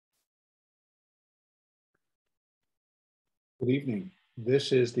Good evening.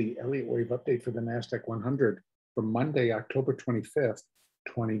 This is the Elliott wave update for the NASDAQ 100 for Monday, October 25th,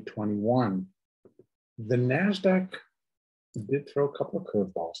 2021. The NASDAQ did throw a couple of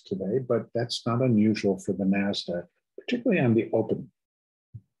curveballs today, but that's not unusual for the NASDAQ, particularly on the open.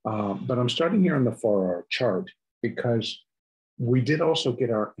 But I'm starting here on the 4-hour chart because we did also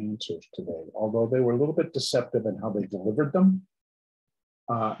get our answers today, although they were a little bit deceptive in how they delivered them.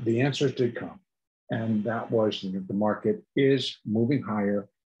 The answers did come. And that was that the market is moving higher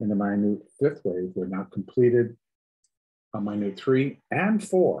in the minute fifth wave. We're now completed on minute 3 and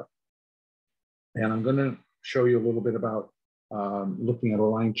 4. And I'm going to show you a little bit about looking at a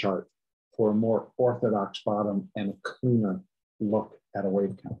line chart for a more orthodox bottom and a cleaner look at a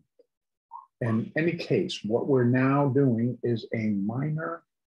wave count. In any case, what we're now doing is a minute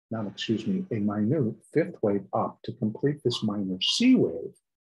fifth wave up to complete this minor C wave.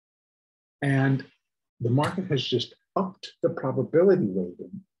 And the market has just upped the probability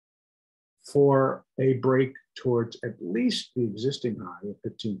weighting for a break towards at least the existing high of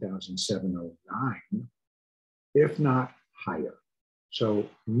 15,709, if not higher. So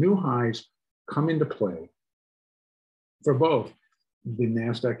new highs come into play for both the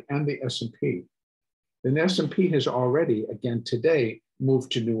NASDAQ and the S&P. The S&P has already, again today,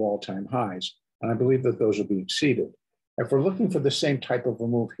 moved to new all-time highs, and I believe that those will be exceeded. If we're looking for the same type of a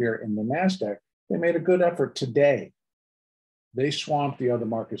move here in the NASDAQ, they made a good effort today. They swamped the other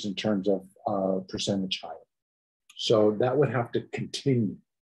markets in terms of percentage higher. So that would have to continue.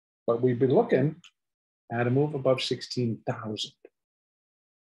 But we'd be looking at a move above 16,000.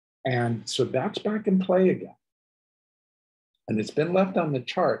 And so that's back in play again. And it's been left on the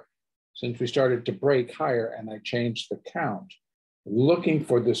chart since we started to break higher and I changed the count, looking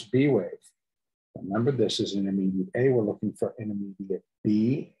for this B wave. Remember, this is intermediate A. We're looking for intermediate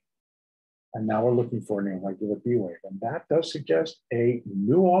B. And now we're looking for an irregular B wave. And that does suggest a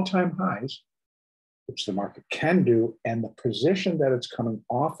new all-time highs, which the market can do. And the position that it's coming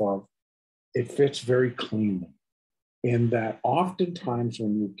off of, it fits very cleanly in that oftentimes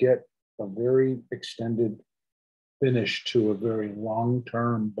when you get a very extended finish to a very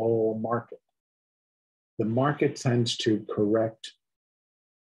long-term bull market, the market tends to correct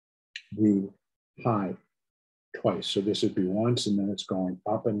the high twice. So this would be once, and then it's going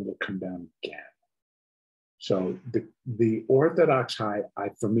up and it'll come down again. So the orthodox high,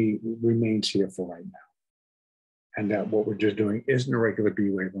 for me, remains here for right now. And that what we're just doing is an irregular B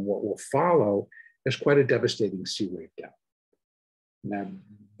wave, and what will follow is quite a devastating C wave down. Now,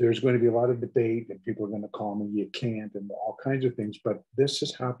 there's going to be a lot of debate, and people are going to call me, you can't, and all kinds of things, but this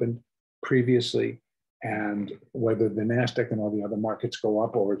has happened previously, and whether the NASDAQ and all the other markets go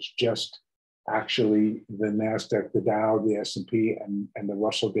up, or it's just actually the NASDAQ, the Dow, the S&P, and the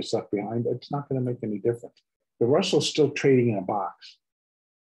Russell gets left behind, it's not going to make any difference. The Russell's still trading in a box,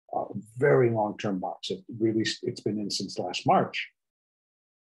 a very long-term box. It's been in since last March.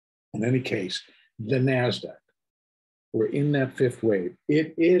 In any case, the NASDAQ, we're in that fifth wave.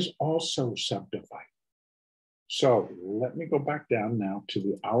 It is also subdivided. So let me go back down now to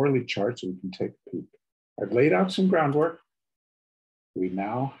the hourly chart so we can take a peek. I've laid out some groundwork. We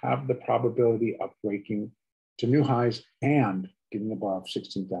now have the probability of breaking to new highs and getting above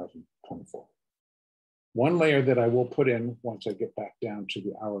 16,024. One layer that I will put in once I get back down to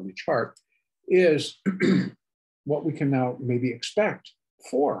the hourly chart is what we can now maybe expect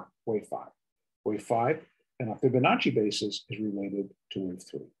for wave 5. Wave 5 on a Fibonacci basis is related to wave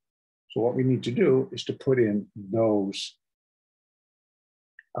 3. So what we need to do is to put in those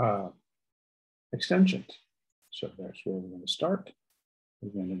extensions. So that's where we're going to start.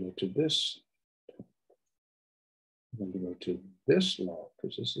 We're going to go to this. We're going to go to this low,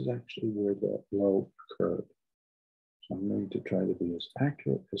 because this is actually where the low occurred. So I'm going to try to be as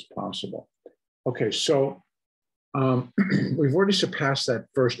accurate as possible. Okay, so we've already surpassed that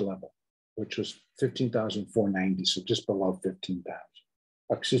first level, which was 15,490, so just below 15,000.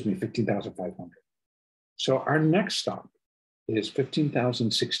 Excuse me, 15,500. So our next stop is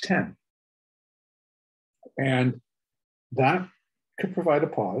 15,610. And that could provide a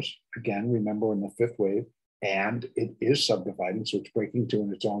pause. Again, remember in the fifth wave, and it is subdividing, so it's breaking 2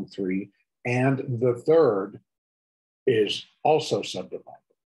 in its own 3. And the third is also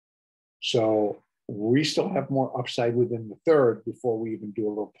subdividing. So we still have more upside within the third before we even do a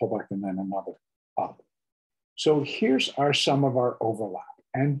little pullback and then another up. So here's some of our overlap.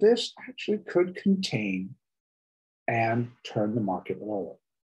 And this actually could contain and turn the market lower,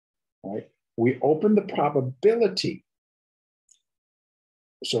 right? We open the probability.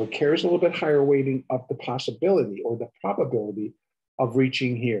 So it carries a little bit higher weighting of the possibility or the probability of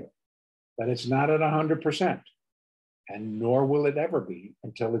reaching here. That it's not at 100%. and nor will it ever be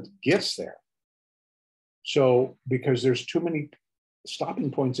until it gets there. So, because there's too many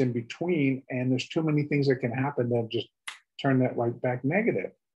stopping points in between, and there's too many things that can happen that just turn that right back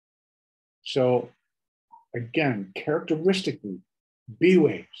negative. So, again, characteristically, B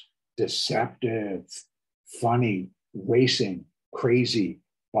waves, deceptive, funny, racing, crazy,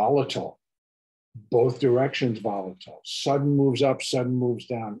 volatile, both directions volatile, sudden moves up, sudden moves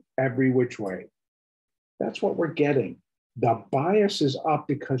down, every which way. That's what we're getting. The bias is up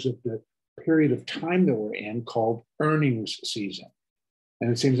because of the period of time that we're in called earnings season.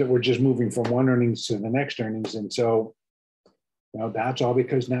 And it seems that we're just moving from one earnings to the next earnings. And so, that's all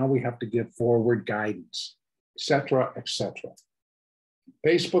because now we have to give forward guidance, et cetera, et cetera.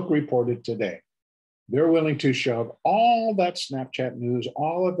 Facebook reported today, they're willing to shove all that Snapchat news,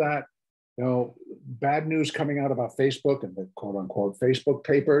 all of that, bad news coming out about Facebook and the quote unquote Facebook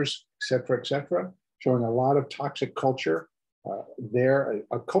papers, et cetera, showing a lot of toxic culture there,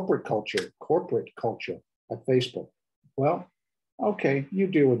 a corporate culture at Facebook. Well, okay, you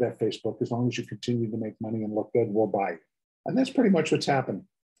deal with that, Facebook. As long as you continue to make money and look good, we'll buy you. And that's pretty much what's happening.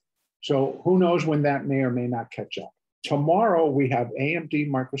 So who knows when that may or may not catch up. Tomorrow, we have AMD,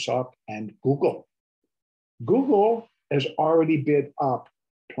 Microsoft, and Google. Google has already bid up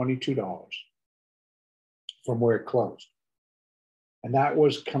 $22 from where it closed. And that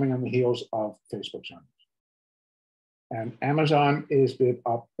was coming on the heels of Facebook's earnings. And Amazon is bid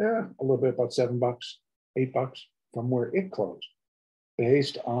up a little bit, about $7, $8 from where it closed,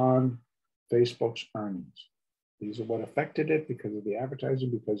 based on Facebook's earnings. These are what affected it because of the advertising,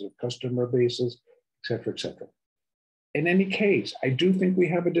 because of customer bases, et cetera, et cetera. In any case, I do think we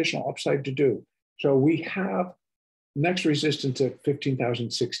have additional upside to do. So we have next resistance at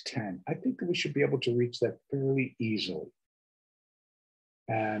 15,610. I think that we should be able to reach that fairly easily.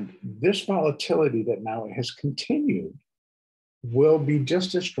 And this volatility that now has continued will be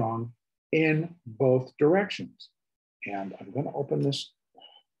just as strong in both directions. And I'm going to open this.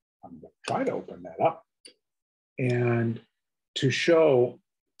 I'm going to try to open that up and to show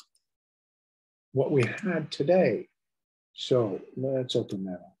what we had today. So let's open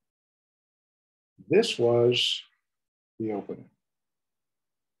that up. This was the opening.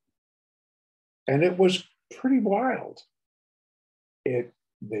 And it was pretty wild.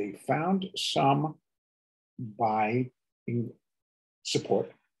 They found some buying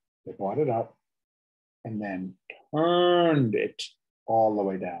support. They bought it up and then turned it all the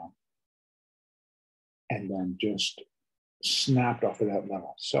way down and then just snapped off of that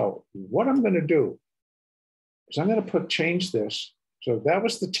level. So what I'm going to do is I'm going to change this. So that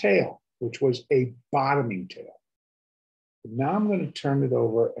was the tail, which was a bottoming tail. Now I'm going to turn it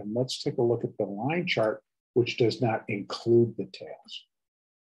over and let's take a look at the line chart, which does not include the tails.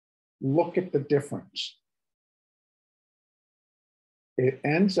 Look at the difference. It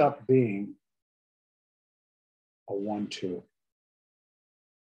ends up being a 1-2.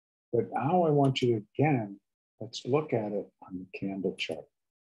 But now I want you to, again, let's look at it on the candle chart.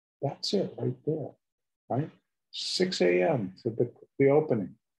 That's it right there, right? 6 a.m. to the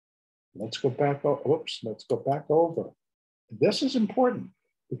opening. Let's go back, let's go back over. This is important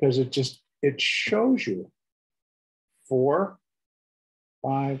because it shows you 4,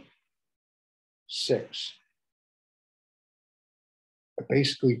 5, 6. It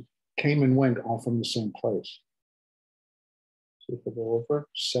basically came and went all from the same place. See if we go over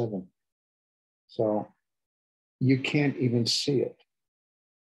 7. So you can't even see it.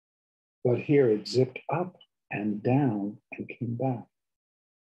 But here it zipped up and down and came back.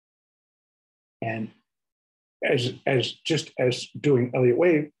 And as doing Elliott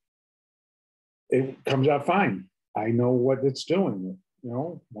wave, it comes out fine. I know what it's doing.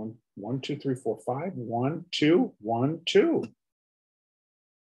 1, 2, 3, 4, 5, 1, 2, 1, 2.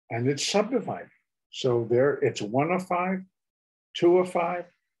 And it's subdividing. So there it's 1 of 5, 2 of 5,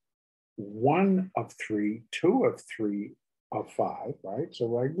 1 of 3, 2 of 3 of 5, right? So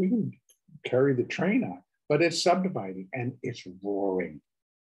we can carry the train on, but it's subdividing and it's roaring.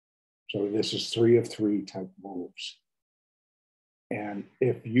 So this is 3 of 3 type moves. And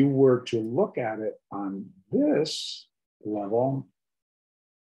if you were to look at it on this level,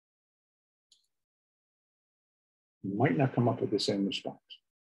 you might not come up with the same response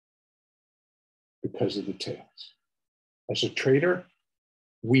because of the tails. As a trader,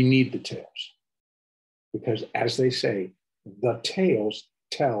 we need the tails because, as they say, the tails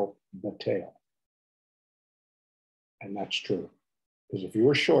tell the tale. And that's true. Because if you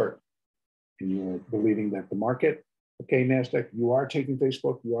were short and you were believing that the market, okay, NASDAQ, you are taking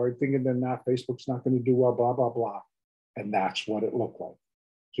Facebook, you are thinking that Facebook's not going to do well, blah, blah, blah. And that's what it looked like.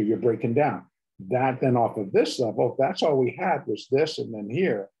 So you're breaking down. That then off of this level, if that's all we had was this and then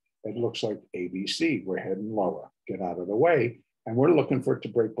here, it looks like ABC. We're heading lower. Get out of the way. And we're looking for it to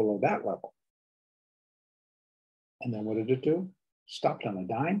break below that level. And then what did it do? Stopped on a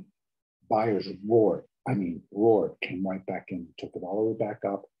dime. Buyers roared. I mean, roared, came right back in, took it all the way back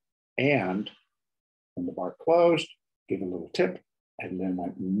up. And when the bar closed, gave a little tip, and then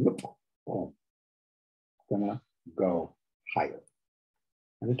went, nope, boom, gonna go higher.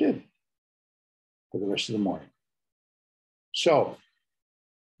 And it did for the rest of the morning. So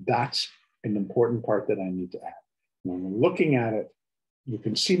that's an important part that I need to add. When we're looking at it, you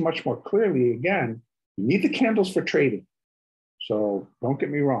can see much more clearly, again, you need the candles for trading. So don't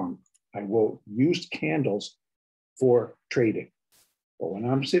get me wrong, I will use candles for trading. But when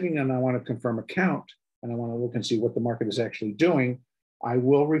I'm sitting and I want to confirm a count and I want to look and see what the market is actually doing, I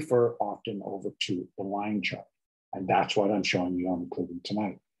will refer often over to the line chart. And that's what I'm showing you, I'm including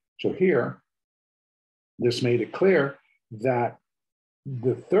tonight. So here, this made it clear that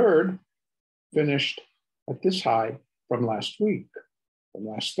the third finished at this high from last week, from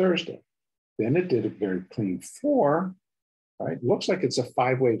last Thursday. Then it did a very clean 4, right? Looks like it's a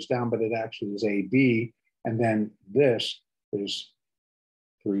 5 waves down, but it actually is A, B. And then this is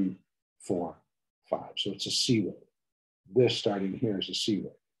 3, 4, 5. So it's a C wave. This starting here is a C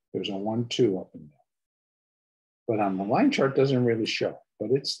wave. There's a 1, 2 up and down. But on the line chart, doesn't really show,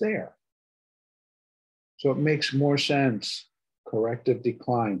 but it's there. So it makes more sense. Corrective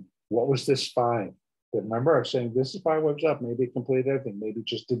decline. What was this 5? But remember, I was saying this is 5 waves up. Maybe it completed everything. Maybe it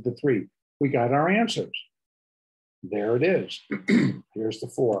just did the 3. We got our answers. There it is. Here's the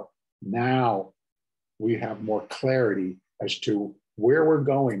 4. Now we have more clarity as to where we're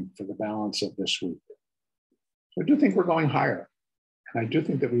going for the balance of this week. So I do think we're going higher. And I do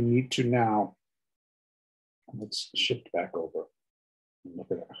think that we need to now, let's shift back over and look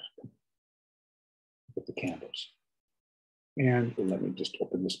at it. Look at the candles. And let me just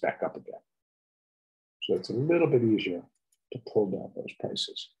open this back up again. So it's a little bit easier to pull down those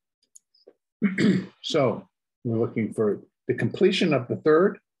prices. So we're looking for the completion of the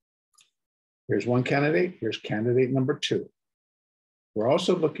third. Here's one candidate. Here's candidate number 2. We're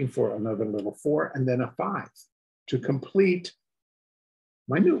also looking for another little 4 and then a 5 to complete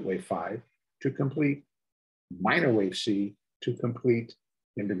minute wave 5, to complete minor wave C, to complete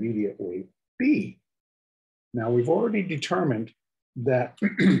intermediate wave B. Now we've already determined that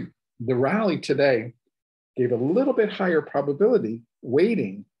the rally today gave a little bit higher probability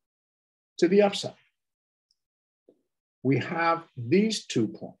weighting to the upside. We have these 2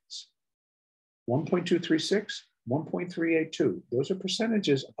 points, 1.236, 1.382. Those are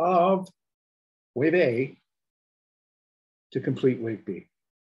percentages of wave A to complete wave B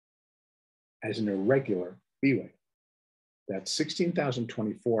as an irregular B wave. That's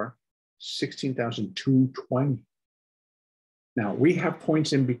 16,024, 16,220. Now we have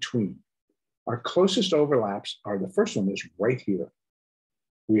points in between. Our closest overlaps are, the first one is right here.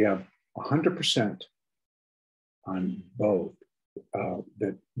 We have 100% on both.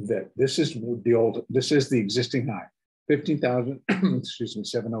 This is the existing high, 15,000, excuse me,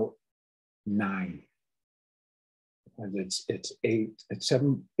 709. And it's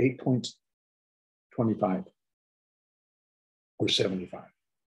 8.25 or 75.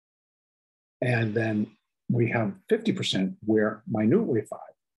 And then we have 50% where minute wave 5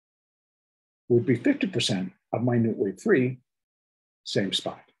 would be 50% of minute wave 3, same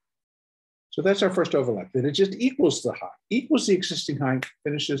spot. So that's our first overlap, that it just equals the high, equals the existing high,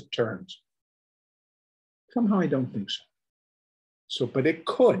 finishes, turns. Somehow I don't think so. So, but it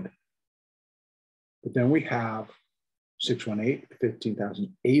could. But then we have 618,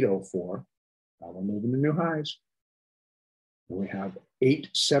 15,804. Now we're moving to new highs. Then we have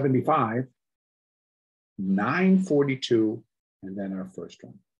 875, 942, and then our first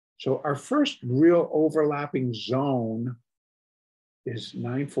one. So our first real overlapping zone is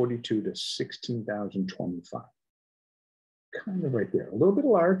 942 to 16,025. Kind of right there. A little bit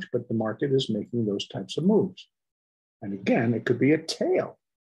large, but the market is making those types of moves. And again, it could be a tail.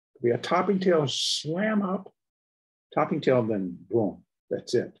 It could be a topping tail, slam up, topping tail, then boom,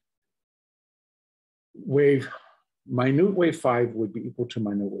 that's it. Minute wave 5 would be equal to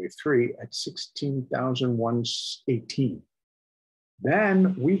minute wave 3 at 16,118.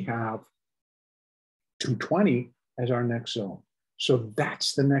 Then we have 220 as our next zone. So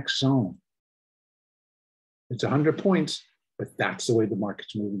that's the next zone. It's 100 points, but that's the way the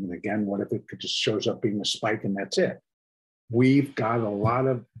market's moving. And again, what if it just shows up being a spike and that's it? We've got a lot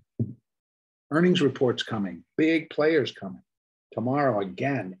of earnings reports coming, big players coming. Tomorrow,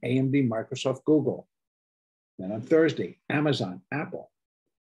 again, AMD, Microsoft, Google. Then on Thursday, Amazon, Apple.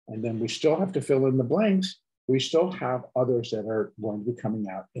 And then we still have to fill in the blanks. We still have others that are going to be coming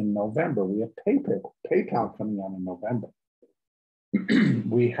out in November. We have PayPal coming out in November.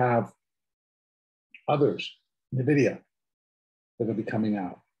 We have others, NVIDIA, that will be coming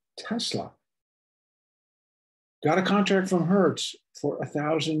out. Tesla. Got a contract from Hertz for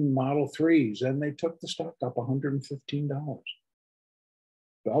 1,000 Model 3s, and they took the stock up $115.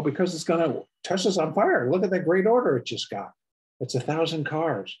 Well, because Tesla's on fire. Look at that great order it just got. It's 1,000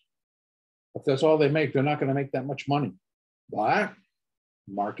 cars. If that's all they make, they're not going to make that much money. But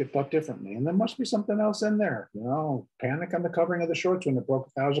market thought differently. And there must be something else in there. Panic on the covering of the shorts when it broke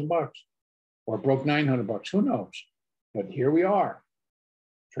 $1,000 or broke $900. Who knows? But here we are.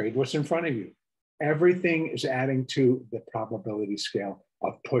 Trade what's in front of you. Everything is adding to the probability scale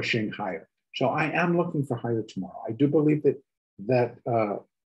of pushing higher. So I am looking for higher tomorrow. I do believe that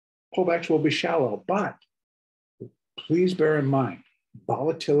pullbacks will be shallow, but please bear in mind,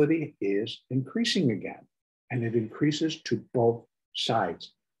 volatility is increasing again, and it increases to both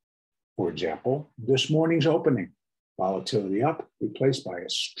sides. For example, this morning's opening, volatility up, replaced by a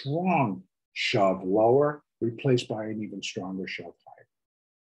strong shove lower, replaced by an even stronger shove higher.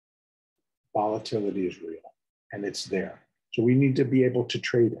 Volatility is real, and it's there. So we need to be able to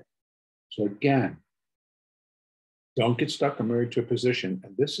trade it. So again, don't get stuck or married to a position.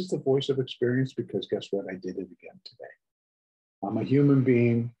 And this is the voice of experience, because guess what? I did it again today. I'm a human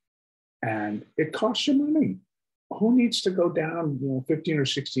being, and it costs you money. Who needs to go down, $1,500 or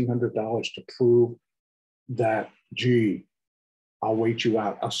 $1,600 to prove that, gee, I'll wait you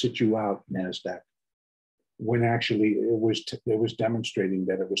out, I'll sit you out, NASDAQ, when actually it was demonstrating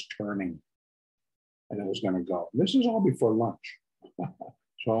that it was turning and it was going to go. This is all before lunch.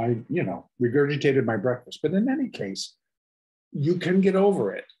 So I, regurgitated my breakfast. But in any case, you can get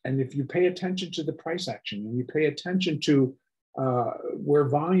over it. And if you pay attention to the price action and you pay attention to where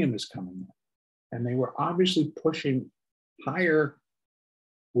volume is coming in, and they were obviously pushing higher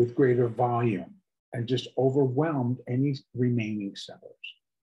with greater volume and just overwhelmed any remaining sellers.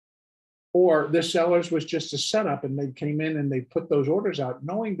 Or the sellers was just a setup, and they came in and they put those orders out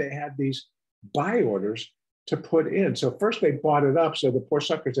knowing they had these buy orders to put in. So first they bought it up, so the poor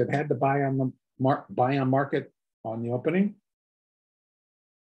suckers that had to buy on market on the opening,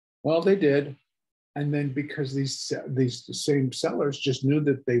 well, they did. And then because these same sellers just knew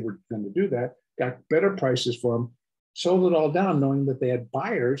that they were going to do that, got better prices for them, sold it all down, knowing that they had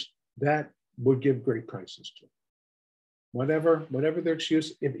buyers that would give great prices to them. Whatever their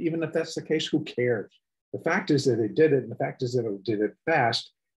excuse, even if that's the case, who cares? The fact is that they did it, and the fact is that it did it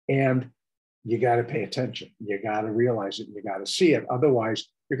fast, and you got to pay attention. You got to realize it. You got to see it. Otherwise,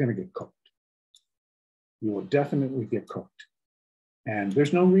 you're going to get cooked. You will definitely get cooked. And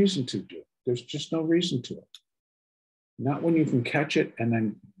there's no reason to do it. There's just no reason to it. Not when you can catch it and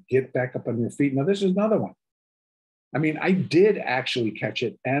then get back up on your feet. Now, this is another one. I mean, I did actually catch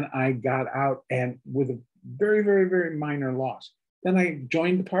it, and I got out, and with a very, very, very minor loss. Then I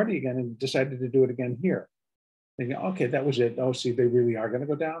joined the party again and decided to do it again here. Thinking, okay, that was it. Oh, see, they really are going to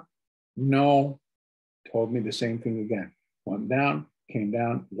go down? No, told me the same thing again. Went down, came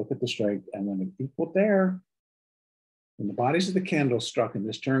down, look at the strength, and when it equaled there, when the bodies of the candles struck and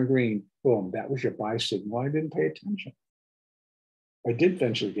this turned green, boom, that was your buy signal. I didn't pay attention. I did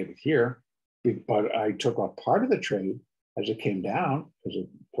eventually get it here, but I took off part of the trade as it came down because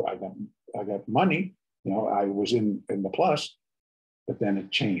I got money. I was in the plus, but then it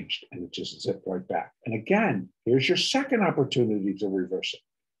changed and it just zipped right back. And again, here's your second opportunity to reverse it.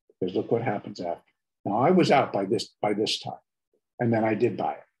 Because look what happens after. Now I was out by this time, and then I did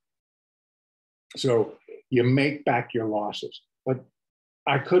buy it. So you make back your losses, but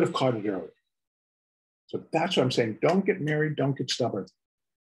I could have caught it earlier. So that's what I'm saying. Don't get married, don't get stubborn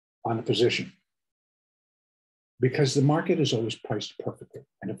on a position, because the market is always priced perfectly.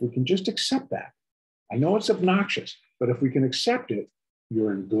 And if we can just accept that, I know it's obnoxious, but if we can accept it,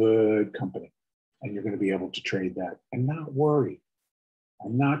 you're in good company, and you're going to be able to trade that and not worry.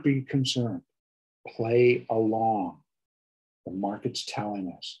 And not be concerned. Play along. The market's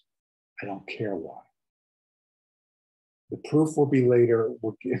telling us. I don't care why. The proof will be later.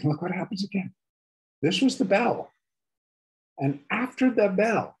 Look what happens again. This was the bell. And after the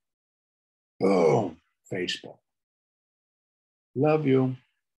bell, boom, Facebook. Love you.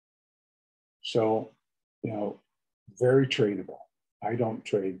 So, very tradable. I don't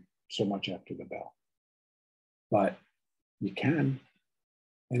trade so much after the bell. But you can.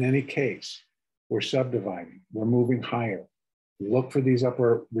 In any case, we're subdividing, we're moving higher. Look for these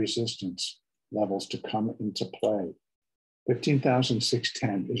upper resistance levels to come into play.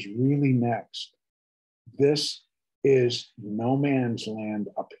 15,610 is really next. This is no man's land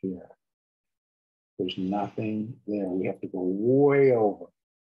up here. There's nothing there. We have to go way over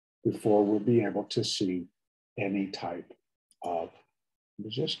before we'll be able to see any type of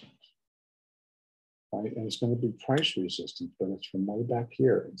resistance. Right? And it's going to be price resistance, but it's from way back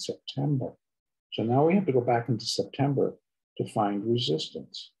here in September. So now we have to go back into September to find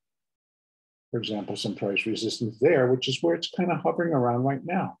resistance. For example, some price resistance there, which is where it's kind of hovering around right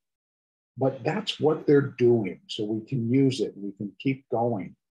now. But that's what they're doing. So we can use it. We can keep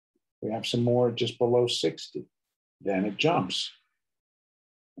going. We have some more just below 60. Then it jumps.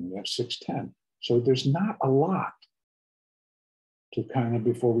 And we have 610. So there's not a lot to kind of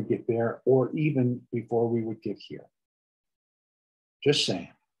before we get there, or even before we would get here. Just saying.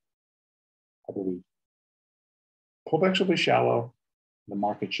 I believe pullbacks will be shallow. The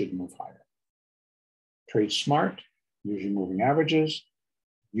market should move higher. Trade smart, use your moving averages,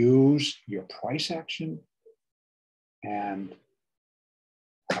 use your price action, and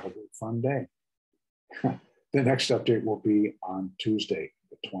have a good fun day. The next update will be on Tuesday,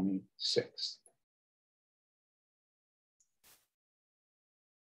 the 26th.